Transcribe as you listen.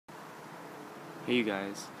Hey you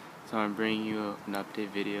guys, so I'm bringing you an update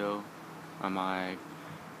video on my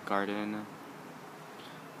garden.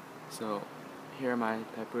 So here are my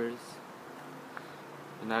peppers.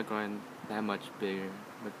 They're not growing that much bigger,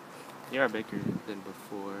 but they are bigger than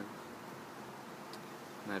before.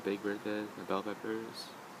 My big birthday, the bell peppers.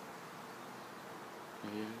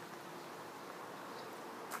 Right here.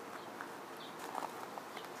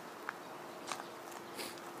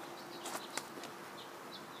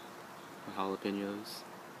 My jalapenos.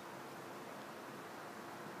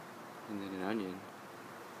 And then an onion.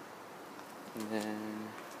 And then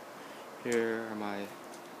here are my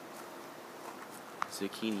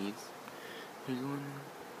zucchinis. Here's one.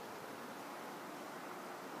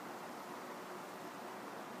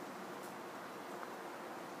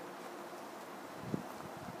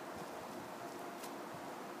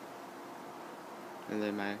 And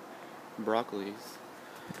then my broccolis.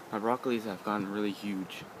 My broccolis have gotten really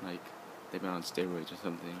huge, like they've been on steroids or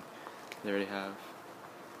something. They already have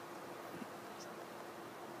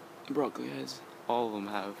broccoli heads. All of them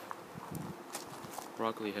have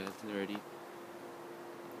broccoli heads already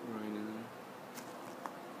growing in them.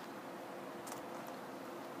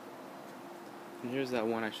 And here's that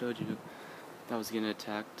one I showed you that was getting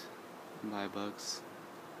attacked by bugs.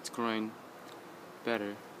 It's growing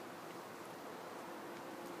better.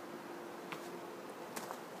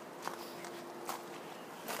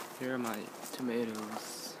 Here are my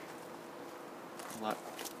tomatoes, a lot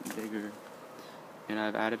bigger, and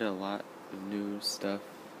I've added a lot of new stuff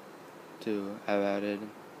too. I've added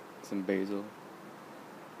some basil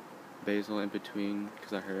in between,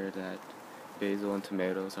 because I heard that basil and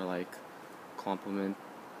tomatoes are like complement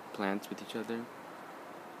plants with each other.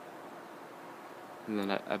 And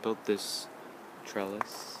then I built this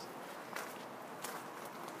trellis.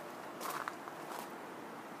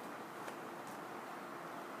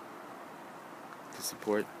 To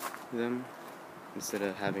support them instead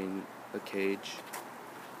of having a cage.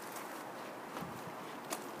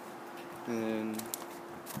 And then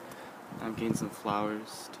I'm getting some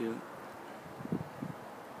flowers too.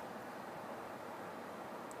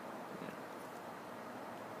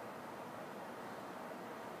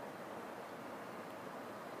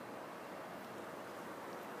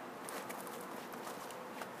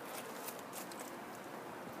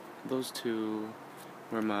 Those two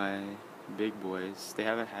were my big boys. They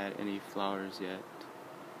haven't had any flowers yet.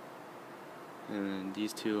 And then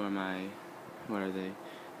these two are my, what are they?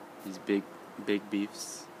 These big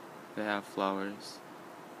beefs that have flowers.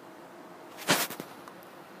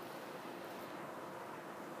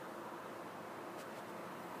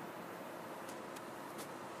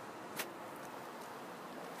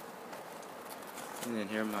 And then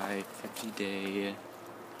here are my 50-day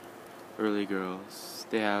early girls.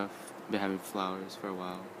 They have been having flowers for a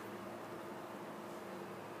while.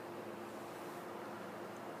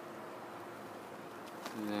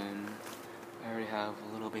 And then I already have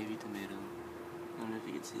a little baby tomato. I don't know if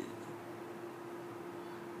you can see it.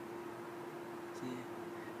 See?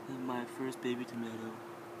 This is my first baby tomato.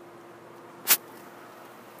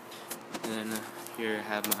 And then here I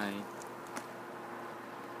have my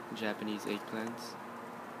Japanese eggplants.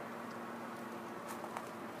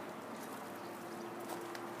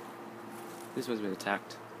 This one's been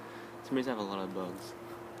attacked. For some reason I have a lot of bugs.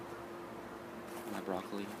 My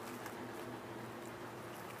broccoli.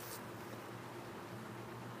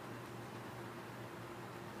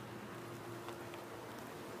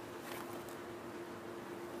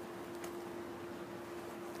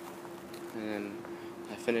 And then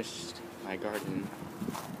I finished my garden.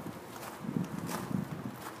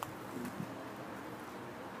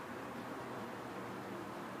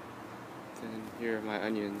 And here are my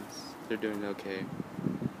onions. They're doing okay.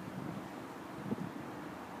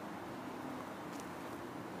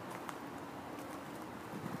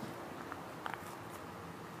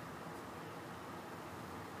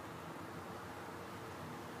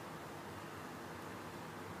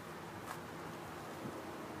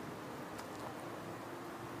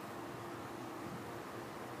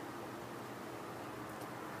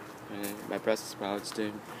 And my Brussels sprouts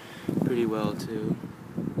doing pretty well too.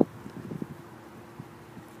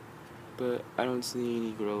 But I don't see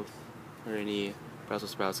any growth or any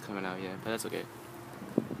Brussels sprouts coming out yet, but that's okay.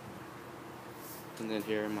 And then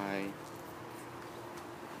here are my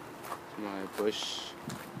bush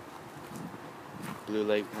Blue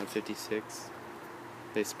Lake 156.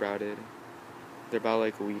 They sprouted. They're about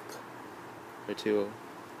like a week or two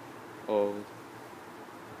old.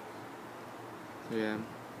 So yeah,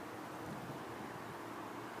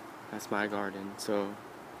 that's my garden. So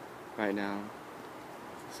right now,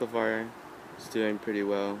 so far, it's doing pretty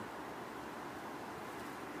well.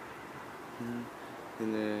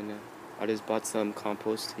 And then I just bought some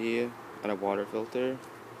compost tea and a water filter.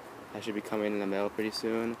 That should be coming in the mail pretty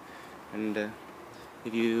soon. And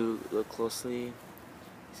if you look closely, you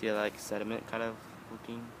see like sediment kind of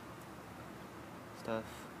looking stuff.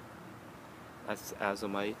 That's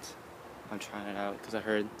azomite. I'm trying it out because I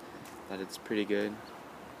heard that it's pretty good.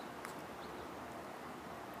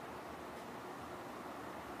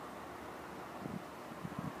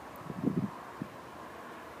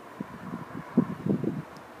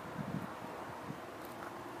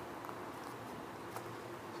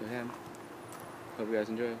 So yeah, hope you guys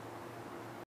enjoy.